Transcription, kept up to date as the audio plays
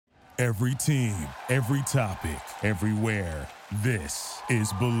Every team, every topic, everywhere. This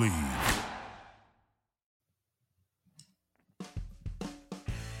is Believe.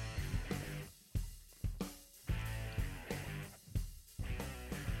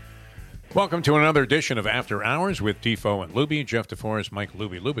 Welcome to another edition of After Hours with Defo and Lubie. Jeff DeForest, Mike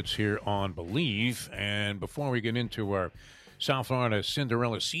Lubitz here on Believe. And before we get into our South Florida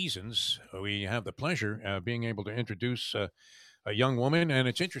Cinderella seasons, we have the pleasure of being able to introduce a young woman. And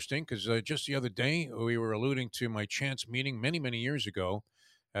it's interesting because just the other day, we were alluding to my chance meeting many, many years ago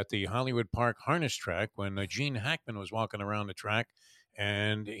at the Hollywood Park harness track when Gene Hackman was walking around the track.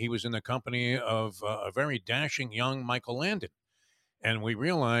 And he was in the company of a very dashing young Michael Landon. And we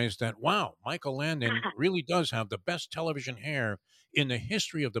realized that, wow, Michael Landon really does have the best television hair in the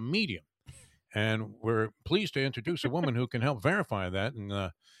history of the medium. And we're pleased to introduce a woman who can help verify that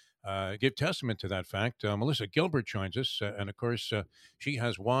and give testament to that fact. Melissa Gilbert joins us. And, of course, she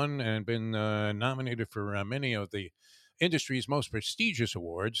has won and been nominated for many of the industry's most prestigious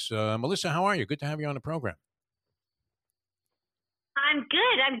awards. Melissa, how are you? Good to have you on the program. I'm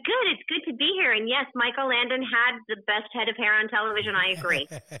good. It's good to be here. And yes, Michael Landon had the best head of hair on television. I agree.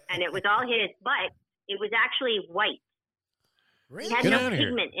 And it was all his, but it was actually white. Really? He had no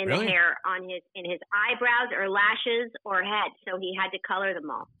pigment in the hair in his eyebrows or lashes or head. So he had to color them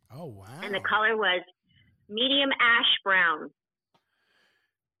all. Oh, wow. And the color was medium ash brown.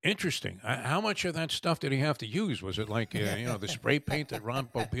 Interesting. How much of that stuff did he have to use? Was it like, the spray paint that Ron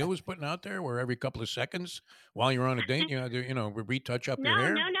Popeil was putting out there where every couple of seconds while you're on a date, you had to, retouch up your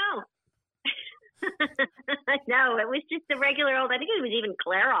hair? No. No, it was just the regular old, I think it was even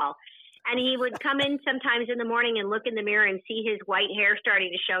Clairol. And he would come in sometimes in the morning and look in the mirror and see his white hair starting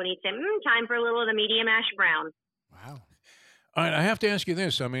to show. And he'd say, time for a little of the medium ash brown. Wow. All right. I have to ask you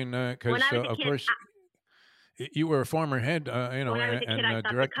this. I mean, because, of course... You were a former head, when I was a kid, I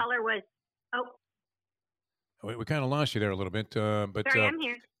thought the color was. We kind of lost you there a little bit, but sorry, I'm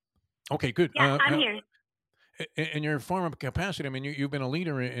here. Okay, good. Yeah, I'm here. In your former capacity, I mean, you've been a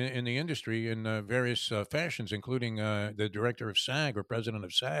leader in the industry in various fashions, including the director of SAG or president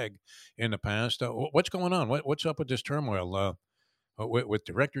of SAG in the past. What's going on? What's up with this turmoil with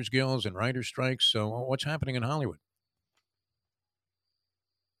directors' guilds and writers' strikes? So, what's happening in Hollywood?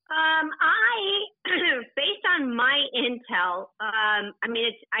 Based on my intel,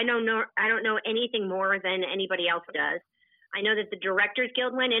 I don't know anything more than anybody else does. I know that the Directors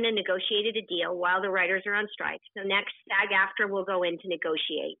Guild went in and negotiated a deal while the writers are on strike. So next, SAG-AFTRA will go in to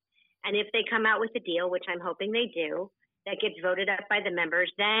negotiate. And if they come out with a deal, which I'm hoping they do, that gets voted up by the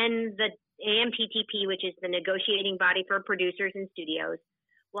members, then the AMPTP, which is the negotiating body for producers and studios,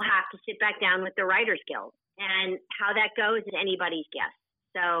 will have to sit back down with the Writers Guild. And how that goes is anybody's guess.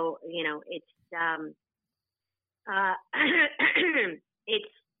 So,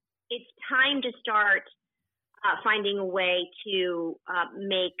 it's time to start finding a way to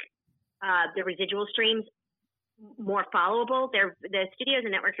make the residual streams more followable. The studios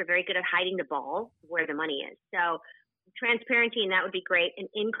and networks are very good at hiding the ball where the money is. So transparency, and that would be great. An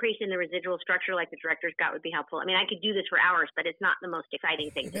increase in the residual structure like the directors got would be helpful. I mean, I could do this for hours, but it's not the most exciting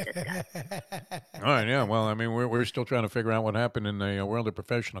thing to discuss. All right, yeah. Well, I mean, we're still trying to figure out what happened in the world of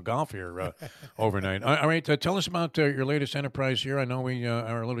professional golf here overnight. All right, tell us about your latest enterprise here. I know we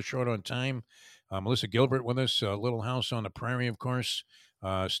are a little short on time. Melissa Gilbert with us, Little House on the Prairie, of course.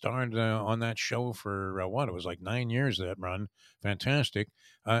 Starred on that show for it was like 9 years that run. Fantastic.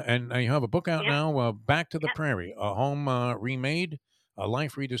 And you have a book out now, Back to the Prairie, a Home Remade, a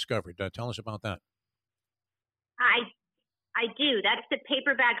Life Rediscovered. Tell us about that. I do. That's the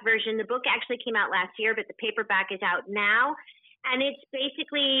paperback version. The book actually came out last year, but the paperback is out now. And it's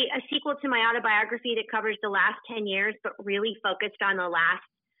basically a sequel to my autobiography that covers the last 10 years, but really focused on the last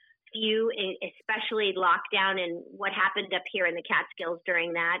few, especially lockdown and what happened up here in the Catskills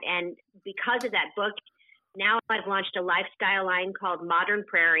during that. And because of that book, now I've launched a lifestyle line called Modern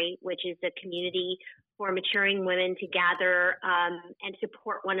Prairie, which is a community for maturing women to gather and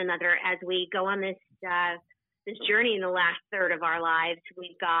support one another as we go on this journey in the last third of our lives.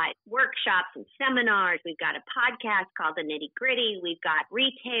 We've got workshops and seminars. We've got a podcast called The Nitty Gritty. We've got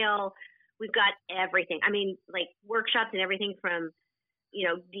retail. We've got everything. I mean, like workshops and everything from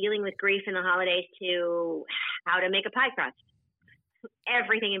dealing with grief in the holidays to how to make a pie crust,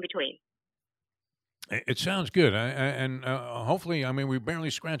 everything in between. It sounds good, and hopefully, I mean, we barely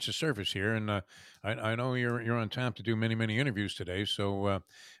scratched the surface here, and I know you're on tap to do many, many interviews today. So,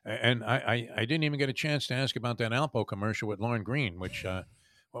 and I didn't even get a chance to ask about that Alpo commercial with Lauren Green, which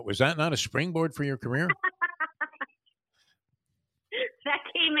what was that not a springboard for your career? That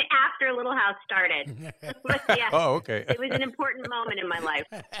came after Little House started. But yeah, Oh, okay. it was an important moment in my life.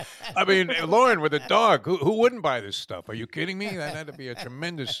 I mean, Lauren, with a dog, who wouldn't buy this stuff? Are you kidding me? That had to be a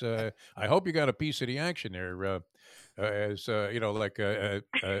tremendous. I hope you got a piece of the action there, as like a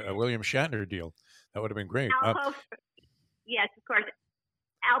William Shatner deal. That would have been great. Alpo, yes, of course.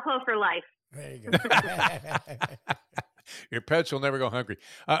 Alpo for life. There you go. Your pets will never go hungry.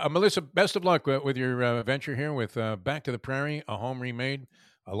 Melissa, best of luck with your venture here with Back to the Prairie, a home remade,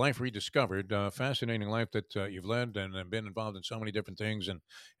 a life rediscovered. Fascinating life that you've led and been involved in so many different things and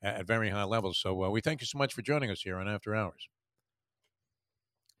at very high levels. So we thank you so much for joining us here on After Hours.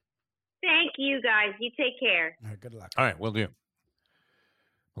 Thank you, guys. You take care. All right, good luck. All right, will do.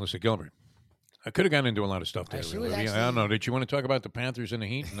 Melissa Gilbert. I could have gotten into a lot of stuff there. I don't know. Did you want to talk about the Panthers and the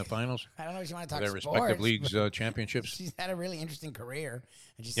Heat in the finals? I don't know if you want to talk their sports, respective leagues championships. She's had a really interesting career,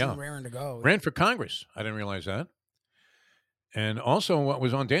 and she seemed raring to go. Ran for Congress. I didn't realize that. And also what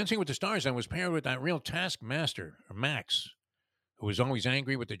was on Dancing with the Stars and was paired with that real taskmaster, Max, who was always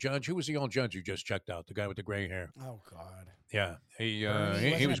angry with the judge. Who was the old judge who just checked out? The guy with the gray hair. Oh, God. Yeah.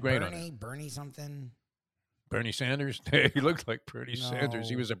 He was great on it. Bernie something? Bernie Sanders? He looked like Bernie Sanders.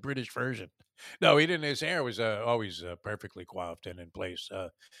 He was a British version. No, he didn't. His hair was always perfectly coiffed and in place.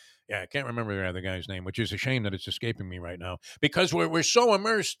 I can't remember the other guy's name, which is a shame that it's escaping me right now because we're so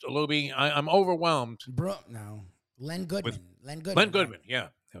immersed, Lubie. I'm overwhelmed. Len Goodman. Len Goodman, yeah.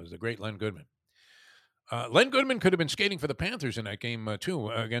 That was the great Len Goodman. Len Goodman could have been skating for the Panthers in that game, too,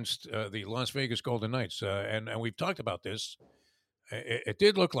 against the Las Vegas Golden Knights. And we've talked about this. It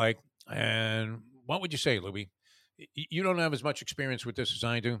did look like, and what would you say, Lubie? You don't have as much experience with this as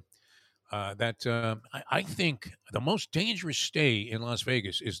I do. I think the most dangerous stay in Las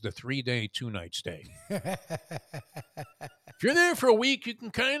Vegas is the 3-day, 2-night stay. If you're there for a week, you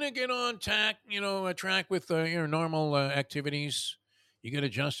can kind of get on track with your normal activities. You get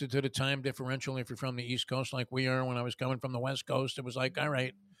adjusted to the time differential if you're from the East Coast like we are. When I was coming from the West Coast, it was like, all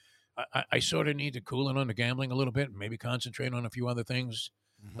right, I sort of need to cool it on the gambling a little bit and maybe concentrate on a few other things.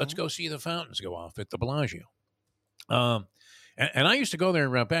 Mm-hmm. Let's go see the fountains go off at the Bellagio. And I used to go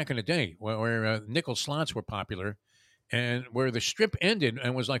there back in the day where nickel slots were popular and where the strip ended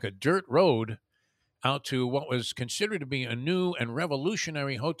and was like a dirt road out to what was considered to be a new and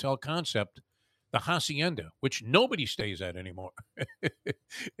revolutionary hotel concept, the Hacienda, which nobody stays at anymore.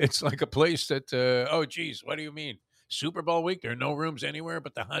 It's like a place that, oh, geez, what do you mean? Super Bowl week, there are no rooms anywhere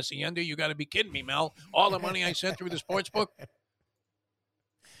but the Hacienda? You got to be kidding me, Mel. All the money I sent through the sports book.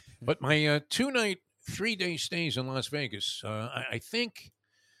 But my 2-night, 3-day stays in Las Vegas, I think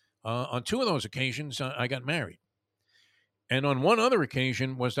on 2 of those occasions, I got married. And on one other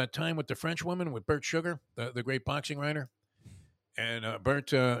occasion was that time with the French woman, with Bert Sugar, the great boxing writer. And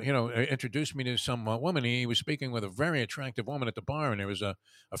Bert, introduced me to some woman. He was speaking with a very attractive woman at the bar, and there was a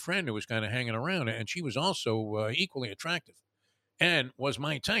friend who was kind of hanging around, and she was also equally attractive and was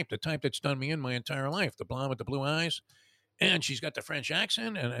my type, the type that's done me in my entire life, the blonde with the blue eyes. And she's got the French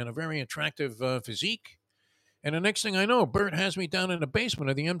accent and a very attractive physique. And the next thing I know, Bert has me down in the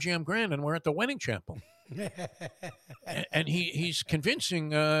basement of the MGM Grand, and we're at the wedding chapel. And he's convincing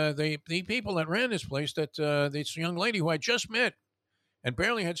the people that ran this place that this young lady who I just met and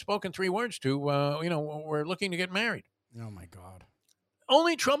barely had spoken 3 words to, we're looking to get married. Oh, my God.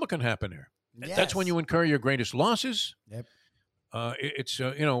 Only trouble can happen there. Yes. That's when you incur your greatest losses. Yep. It's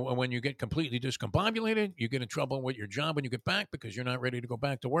when you get completely discombobulated, you get in trouble with your job when you get back because you're not ready to go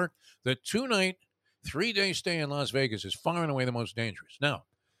back to work. The 2-night, 3-day stay in Las Vegas is far and away the most dangerous. Now,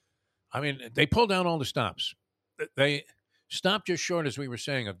 I mean, they pulled down all the stops. They stopped just short, as we were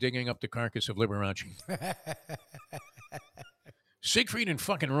saying, of digging up the carcass of Liberace. Siegfried and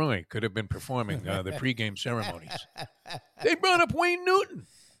fucking Roy could have been performing the pregame ceremonies. They brought up Wayne Newton.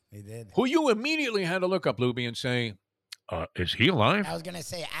 They did. Who you immediately had to look up, Lubie, and say, is he alive? I was going to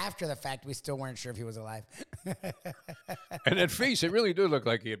say after the fact, we still weren't sure if he was alive. And that face, it really did look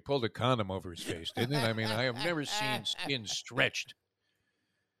like he had pulled a condom over his face, didn't it? I mean, I have never seen skin stretched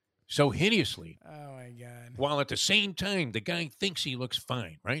so hideously. Oh, my God. While at the same time, the guy thinks he looks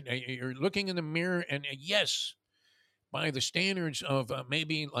fine, right? You're looking in the mirror, and yes, by the standards of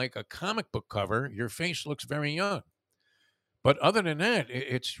maybe like a comic book cover, your face looks very young. But other than that,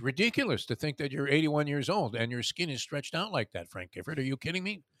 it's ridiculous to think that you're 81 years old and your skin is stretched out like that, Frank Gifford. Are you kidding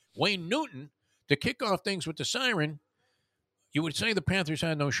me? Wayne Newton, to kick off things with the siren, you would say the Panthers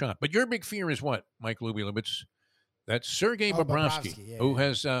had no shot. But your big fear is what, Mike Lubie? That's Sergei Bobrovsky, who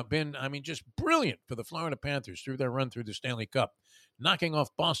has been, just brilliant for the Florida Panthers through their run through the Stanley Cup, knocking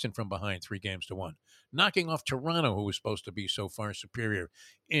off Boston from behind 3-1, knocking off Toronto, who was supposed to be so far superior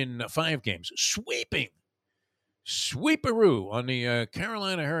in 5 games, sweeping sweeperoo on the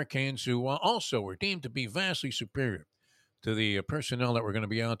Carolina Hurricanes, who also were deemed to be vastly superior to the personnel that were going to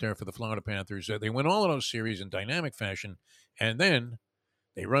be out there for the Florida Panthers. They win all of those series in dynamic fashion, and then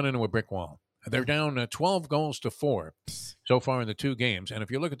they run into a brick wall. They're down 12 goals to 4 so far in the 2 games. And if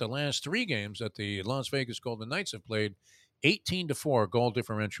you look at the last 3 games that the Las Vegas Golden Knights have played, 18-4 goal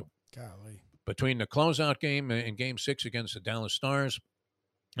differential. Golly. Between the closeout game in Game 6 against the Dallas Stars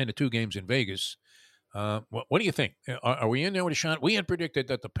and the 2 games in Vegas, what do you think? Are we in there with a shot? We had predicted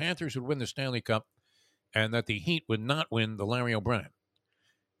that the Panthers would win the Stanley Cup and that the Heat would not win the Larry O'Brien.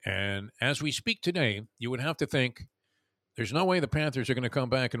 And as we speak today, you would have to think there's no way the Panthers are going to come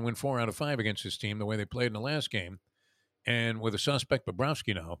back and win 4 out of 5 against this team the way they played in the last game, and with a suspect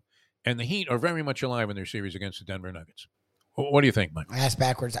Bobrovsky now. And the Heat are very much alive in their series against the Denver Nuggets. What do you think, Mike? Ass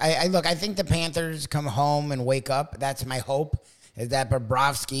backwards. I think the Panthers come home and wake up. That's my hope, is that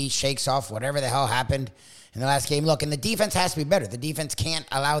Bobrovsky shakes off whatever the hell happened in the last game. Look, and the defense has to be better. The defense can't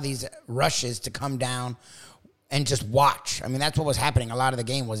allow these rushes to come down and just watch. I mean, that's what was happening. A lot of the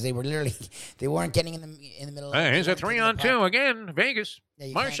game was they weren't getting in the middle. Here's a 3-on-2 again, Vegas.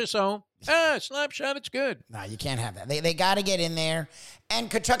 Yeah, Marchessault. Slap shot, it's good. No, you can't have that. They got to get in there, and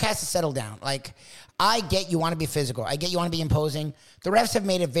Tkachuk has to settle down. Like, I get you want to be physical. I get you want to be imposing. The refs have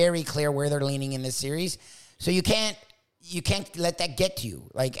made it very clear where they're leaning in this series, so you can't let that get to you.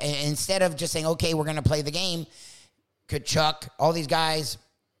 Like, instead of just saying, okay, we're going to play the game, Tkachuk, all these guys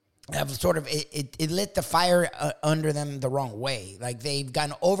have sort of it lit the fire under them the wrong way. Like, they've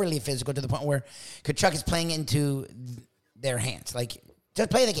gotten overly physical to the point where Tkachuk is playing into their hands. Like,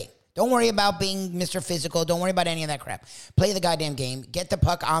 just play the game. Don't worry about being Mr. Physical. Don't worry about any of that crap. Play the goddamn game. Get the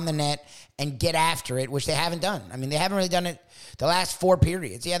puck on the net and get after it, which they haven't done. I mean, they haven't really done it the last 4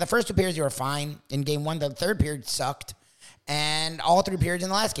 periods. Yeah, the first 2 periods you were fine in game 1. The third period sucked, and all 3 periods in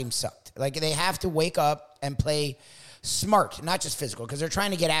the last game sucked. Like, they have to wake up and play smart, not just physical, because they're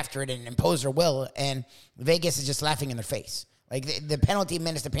trying to get after it and impose their will, and Vegas is just laughing in their face. Like, the penalty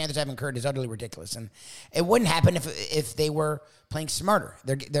minutes the Panthers have incurred is utterly ridiculous, and it wouldn't happen if they were playing smarter.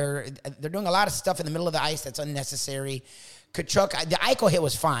 They're doing a lot of stuff in the middle of the ice that's unnecessary. Tkachuk, the Eichel hit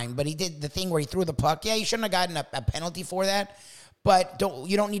was fine, but he did the thing where he threw the puck. Yeah, you shouldn't have gotten a penalty for that, but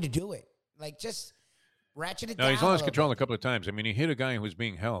you don't need to do it. Like, just ratchet it down. No, he's lost control a couple of times. I mean, he hit a guy who was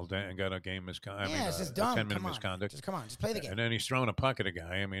being held and got a game misconduct. Yeah, it's just dumb. 10-minute misconduct. Just come on, just play the game. And then he's throwing a puck at a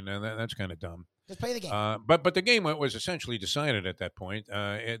guy. I mean, that's kind of dumb. Just play the game. But the game was essentially decided at that point.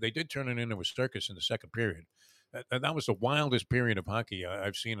 They did turn it into a circus in the second period. That was the wildest period of hockey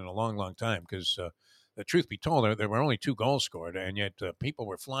I've seen in a long, long time, because the truth be told, there were only 2 goals scored, and yet people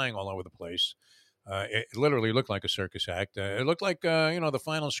were flying all over the place. It literally looked like a circus act. It looked like, the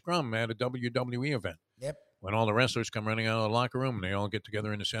final scrum at a WWE event. Yep. When all the wrestlers come running out of the locker room and they all get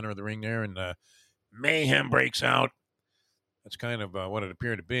together in the center of the ring there, and mayhem breaks out. That's kind of what it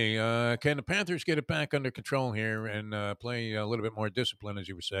appeared to be. Can the Panthers get it back under control here and play a little bit more discipline, as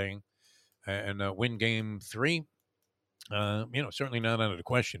you were saying, and win Game 3? Certainly not out of the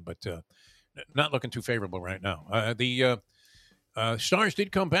question, but not looking too favorable right now. The Stars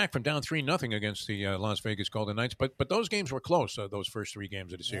did come back from down 3-0 against the Las Vegas Golden Knights, but those games were close, those first 3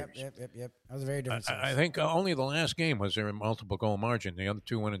 games of the series. Yep. That was a very different series. I think only the last game was there a multiple goal margin. The other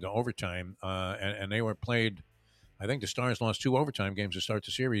 2 went into overtime, and they were played. I think the Stars lost 2 overtime games to start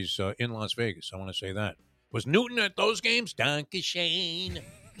the series in Las Vegas. I want to say that. Was Newton at those games? Donkey Shane.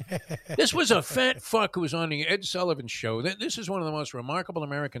 This was a fat fuck who was on the Ed Sullivan Show. This is one of the most remarkable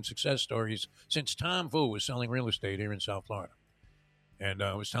American success stories since Tom Vu was selling real estate here in South Florida. And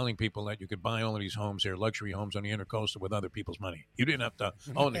I was telling people that you could buy all of these homes here, luxury homes on the Intercoastal, with other people's money. You didn't have to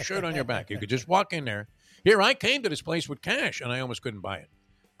own the shirt on your back. You could just walk in there. Here, I came to this place with cash, and I almost couldn't buy it.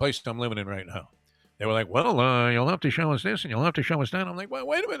 Place I'm living in right now. They were like, well, you'll have to show us this, and you'll have to show us that. I'm like, well,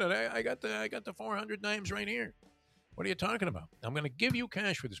 wait a minute. I got the 400 names right here. What are you talking about? I'm going to give you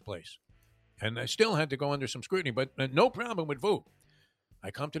cash for this place. And I still had to go under some scrutiny, but no problem with Vu.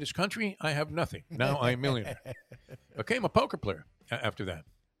 I come to this country, I have nothing. Now I'm a millionaire. Became a poker player after that.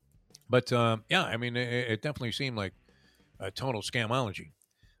 But, it definitely seemed like a total scamology.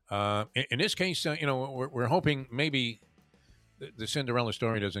 In this case, we're hoping maybe the Cinderella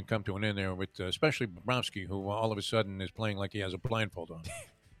story doesn't come to an end there with especially Bobrovsky, who all of a sudden is playing like he has a blindfold on.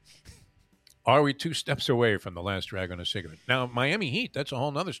 Are we 2 steps away from the last drag on a cigarette? Now, Miami Heat, that's a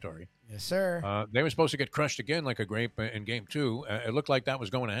whole other story. Yes, sir. They were supposed to get crushed again like a grape in Game 2. It looked like that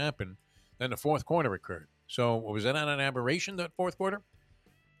was going to happen. Then the fourth quarter occurred. So was that an aberration, that fourth quarter?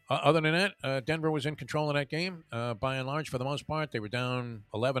 Other than that, Denver was in control of that game. By and large, for the most part, they were down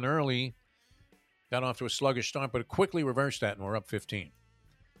 11 early, got off to a sluggish start, but quickly reversed that, and we're up 15.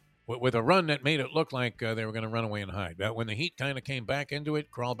 with a run that made it look like they were going to run away and hide. When the Heat kind of came back into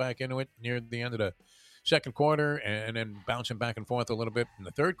it, crawled back into it near the end of the second quarter, and then bouncing back and forth a little bit in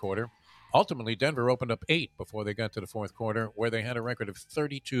the third quarter, ultimately Denver opened up 8 before they got to the fourth quarter, where they had a record of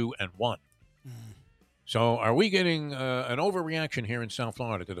 32-1. So are we getting an overreaction here in South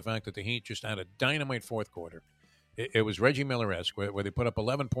Florida to the fact that the Heat just had a dynamite fourth quarter? It was Reggie Miller-esque, where they put up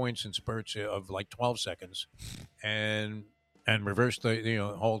 11 points in spurts of like 12 seconds and reversed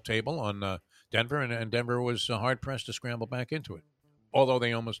the whole table on Denver, and Denver was hard-pressed to scramble back into it, although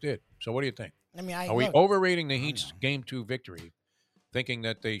they almost did. So what do you think? I mean, are we overrating the Heat's Game 2 victory, thinking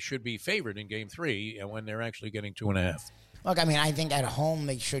that they should be favored in Game 3 when they're actually getting 2.5? Look, I mean, I think at home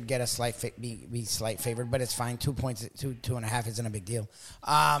they should get a be slight favored, but it's fine. 2 points, 2.5 isn't a big deal.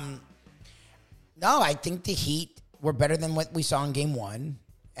 No, I think the Heat were better than what we saw in Game 1,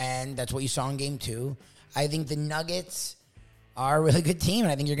 and that's what you saw in Game 2. I think the Nuggets are a really good team,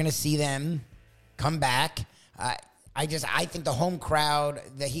 and I think you're going to see them come back. I think the home crowd,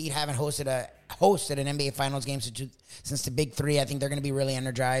 the Heat haven't hosted an NBA Finals game since the Big Three. I think they're going to be really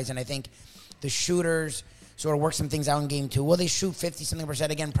energized, and I think the shooters sort of work some things out in Game 2. Will they shoot 50-something%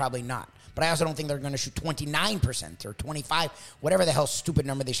 again? Probably not. But I also don't think they're going to shoot 29% or 25%, whatever the hell stupid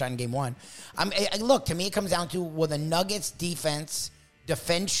number they shot in Game 1. Look, to me, it comes down to, will the Nuggets defense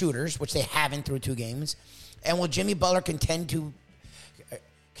defend shooters, which they haven't through 2 games, and will Jimmy Butler continue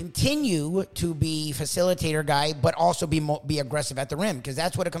to be facilitator guy, but also be aggressive at the rim? Because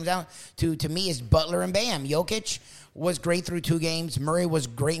that's what it comes down to me, is Butler and Bam. Jokic was great through 2 games. Murray was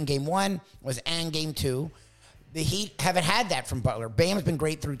great in Game 1, and Game 2. The Heat haven't had that from Butler. Bam's been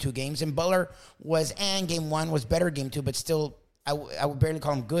great through 2 games, and Butler was, and Game 1 was better Game 2, but still, I would barely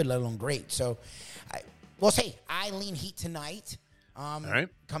call him good, let alone great. So, we'll see. I lean Heat tonight. All right.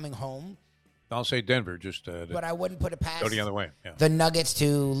 Coming home. I'll say Denver, but I wouldn't put it past go the other way. Yeah. The Nuggets to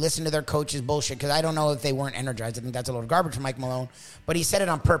listen to their coach's bullshit, because I don't know if they weren't energized. I think that's a load of garbage from Mike Malone, but he said it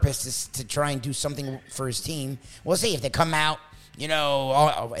on purpose to try and do something for his team. We'll see if they come out,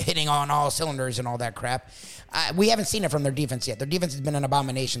 hitting on all cylinders and all that crap. We haven't seen it from their defense yet. Their defense has been an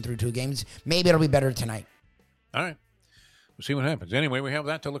abomination through 2 games. Maybe it'll be better tonight. All right. We'll see what happens. Anyway, we have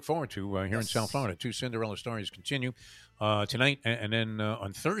that to look forward to here in South Florida. 2 Cinderella stories continue tonight, and then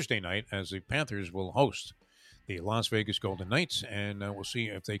on Thursday night, as the Panthers will host the Las Vegas Golden Knights, and we'll see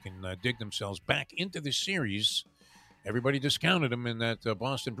if they can dig themselves back into the series. Everybody discounted them in that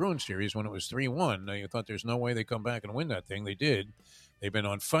Boston Bruins series when it was 3-1. You thought there's no way they come back and win that thing. They did. They've been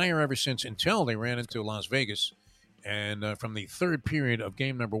on fire ever since, until they ran into Las Vegas. And from the third period of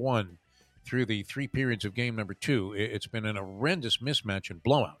game number 1 through the 3 periods of game number 2, it's been an horrendous mismatch and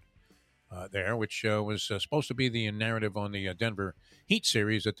blowout there, which was supposed to be the narrative on the Denver Heat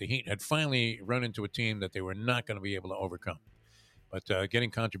series, that the Heat had finally run into a team that they were not going to be able to overcome. But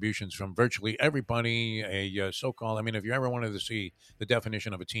getting contributions from virtually everybody, so-called, if you ever wanted to see the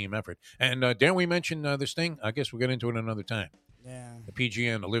definition of a team effort. And dare we mention this thing? I guess we'll get into it another time. Yeah. The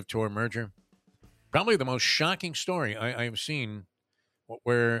PGA and the Live Tour merger. Probably the most shocking story I've seen,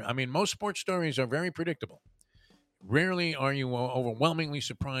 where, most sports stories are very predictable. Rarely are you overwhelmingly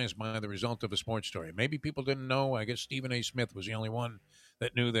surprised by the result of a sports story. Maybe people didn't know. I guess Stephen A. Smith was the only one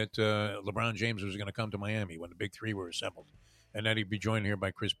that knew that LeBron James was going to come to Miami when the Big Three were assembled, and that he'd be joined here by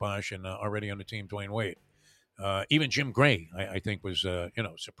Chris Bosh and already on the team, Dwayne Wade. Even Jim Gray, I think, was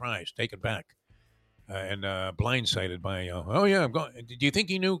surprised, taken back, and blindsided by, I'm going. Do you think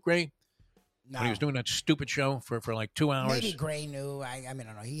he knew, Gray? No. When he was doing that stupid show for like 2 hours? Maybe Gray knew. I don't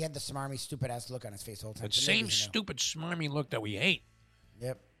know. He had the smarmy, stupid-ass look on his face the whole time. That same stupid, smarmy look that we hate.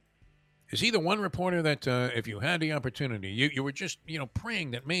 Yep. Is he the one reporter that if you had the opportunity, you were just,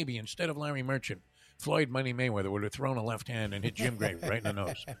 praying that maybe instead of Larry Merchant, Floyd Money Mayweather would have thrown a left hand and hit Jim Gray right in the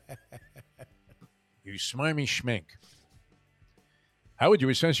nose? You smarmy schmink. How would you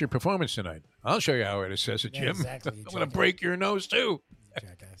assess your performance tonight? I'll show you how I'd assess it, Jim. Exactly, I'm going to break your nose, too.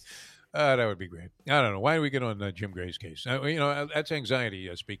 Jackass. That would be great. I don't know. Why do we get on Jim Gray's case? That's anxiety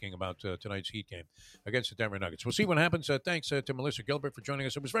speaking about tonight's Heat game against the Denver Nuggets. We'll see what happens. Thanks to Melissa Gilbert for joining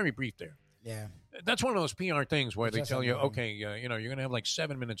us. It was very brief there. Yeah. That's one of those PR things where they tell you, okay, you're going to have like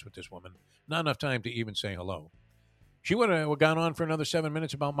 7 minutes with this woman. Not enough time to even say hello. She would have gone on for another 7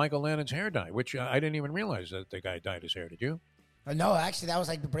 minutes about Michael Lannon's hair dye, which I didn't even realize that the guy dyed his hair. Did you? No, actually, that was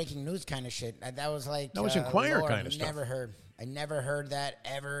like the breaking news kind of shit. That was like... That was Inquirer kind of stuff. I never heard that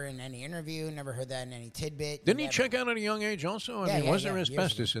ever in any interview. Never heard that in any tidbit. Didn't he check out at a young age also? Was there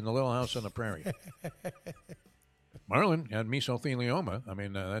asbestos in the little house on the prairie? Marlon had mesothelioma.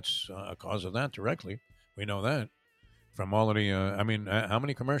 That's a cause of that directly. We know that from all of the... how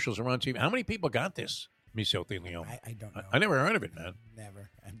many commercials are on TV? How many people got this? Mesothelioma. I don't know. I never heard of it, man. Never.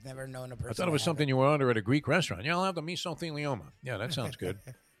 I've never known a person. I thought it was something you would order at a Greek restaurant. Yeah, I'll have the mesothelioma. Yeah, that sounds good.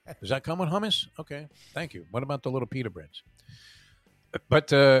 Does that come with hummus? Okay, thank you. What about the little pita breads?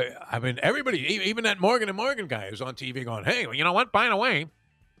 But, I mean, everybody, even that Morgan & Morgan guy is on TV going, hey, well, you know what? By the way,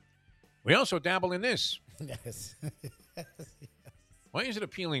 we also dabble in this. Yes. Why is it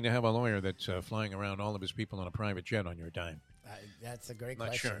appealing to have a lawyer that's flying around all of his people on a private jet on your dime? That's a great Not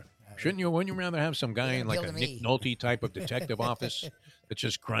question. sure. Wouldn't you rather have some guy in like a Nick Nolte type of detective office that's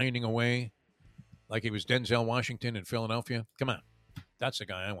just grinding away like he was Denzel Washington in Philadelphia? Come on. That's the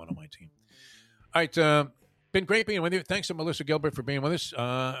guy I want on my team. All right. Been great being with you. Thanks to Melissa Gilbert for being with us.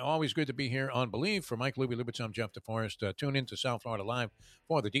 Always good to be here on Believe. For Mike Lubie Lubitz, I'm Jeff DeForest. Tune in to South Florida Live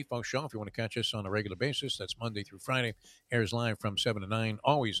for the Defo Show if you want to catch us on a regular basis. That's Monday through Friday. Airs live from 7 to 9.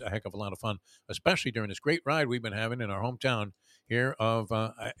 Always a heck of a lot of fun, especially during this great ride we've been having in our hometown here of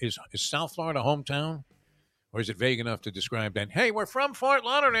is South Florida hometown? Or is it vague enough to describe that, hey, we're from Fort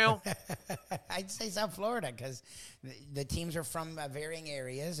Lauderdale? I'd say South Florida because the teams are from varying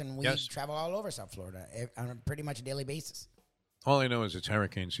areas, and we travel all over South Florida on a pretty much a daily basis. All I know is it's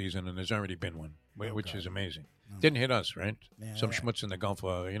hurricane season, and there's already been one, which is amazing. Didn't hit us, right? Yeah, some schmutz in the Gulf,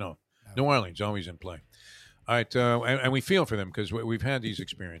 New Orleans, always in play. All right, and we feel for them because we've had these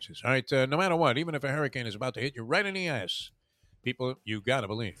experiences. All right, no matter what, even if a hurricane is about to hit you right in the ass, people, you got to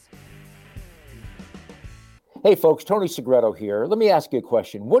believe. Hey, folks, Tony Segreto here. Let me ask you a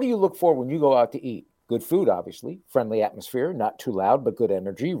question. What do you look for when you go out to eat? Good food, obviously, friendly atmosphere, not too loud, but good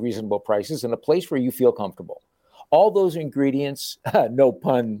energy, reasonable prices, and a place where you feel comfortable. All those ingredients, no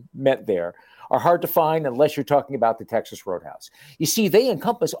pun meant there, are hard to find unless you're talking about the Texas Roadhouse. You see, they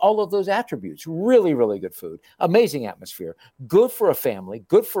encompass all of those attributes. Really, really good food, amazing atmosphere, good for a family,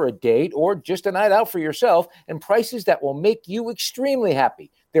 good for a date, or just a night out for yourself, and prices that will make you extremely happy.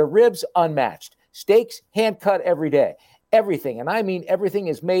 Their ribs, unmatched. Steaks, hand-cut every day. Everything, and I mean everything,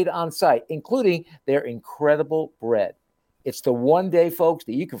 is made on site, including their incredible bread. It's the one day, folks,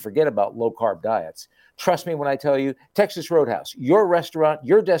 that you can forget about low-carb diets. Trust me when I tell you, Texas Roadhouse, your restaurant,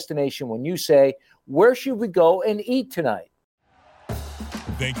 your destination when you say, where should we go and eat tonight?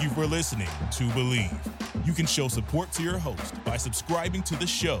 Thank you for listening to Believe. You can show support to your host by subscribing to the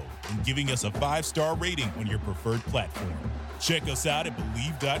show and giving us a 5-star rating on your preferred platform. Check us out at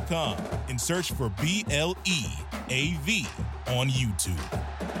Believe.com and search for BLEAV on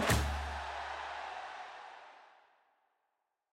YouTube.